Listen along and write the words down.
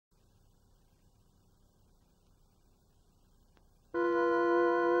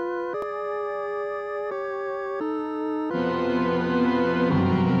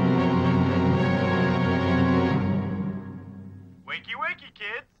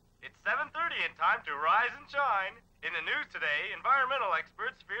It's 7:30 and time to rise and shine. In the news today, environmental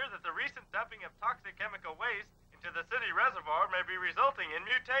experts fear that the recent dumping of toxic chemical waste into the city reservoir may be resulting in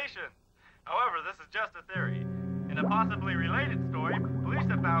mutations. However, this is just a theory. In a possibly related story, police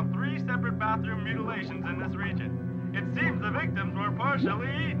have found 3 separate bathroom mutilations in this region. It seems the victims were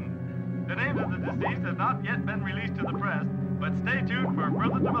partially eaten. The names of the deceased have not yet been released to the press, but stay tuned for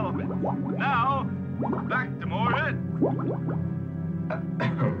further developments. Now, back to more hits.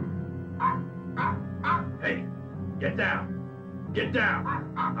 Hey, get down. Get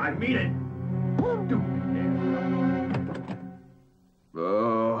down. I mean it.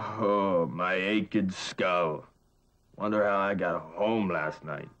 Oh, my aching skull. Wonder how I got home last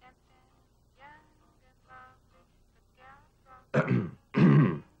night.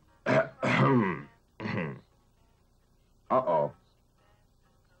 Uh-oh.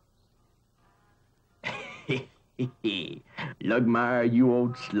 Lugmeyer, you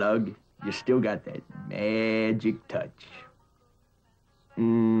old slug. You still got that magic touch.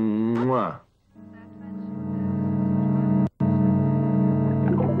 Mwah.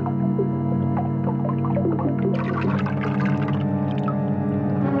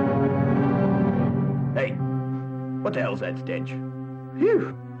 Hey, what the hell's that stench?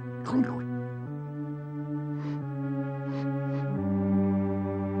 Phew.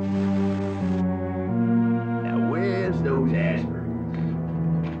 Now, where's those aspirins?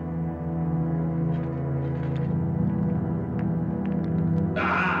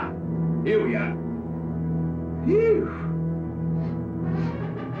 Ah, here we are. Phew.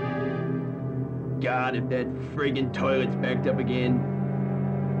 God, if that friggin' toilet's backed up again,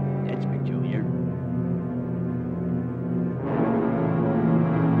 that's peculiar.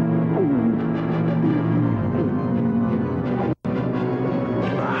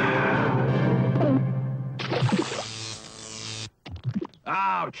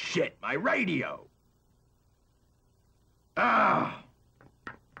 Oh, shit, my radio. Ah.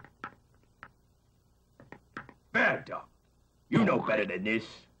 Bad dog. You know better than this.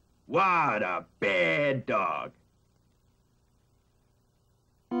 What a bad dog.